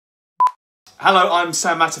Hello, I'm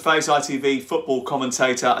Sam Matterface, ITV football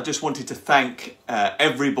commentator. I just wanted to thank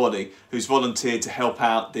everybody who's volunteered to help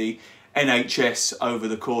out the NHS over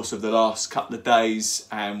the course of the last couple of days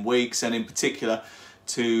and weeks, and in particular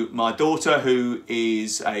to my daughter, who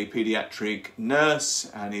is a paediatric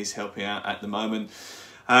nurse and is helping out at the moment.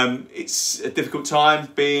 It's a difficult time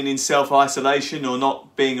being in self-isolation or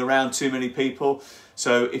not being around too many people.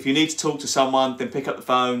 So if you need to talk to someone, then pick up the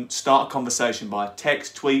phone, start a conversation by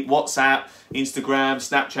text, tweet, WhatsApp, Instagram,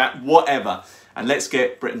 Snapchat, whatever, and let's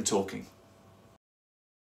get Britain talking.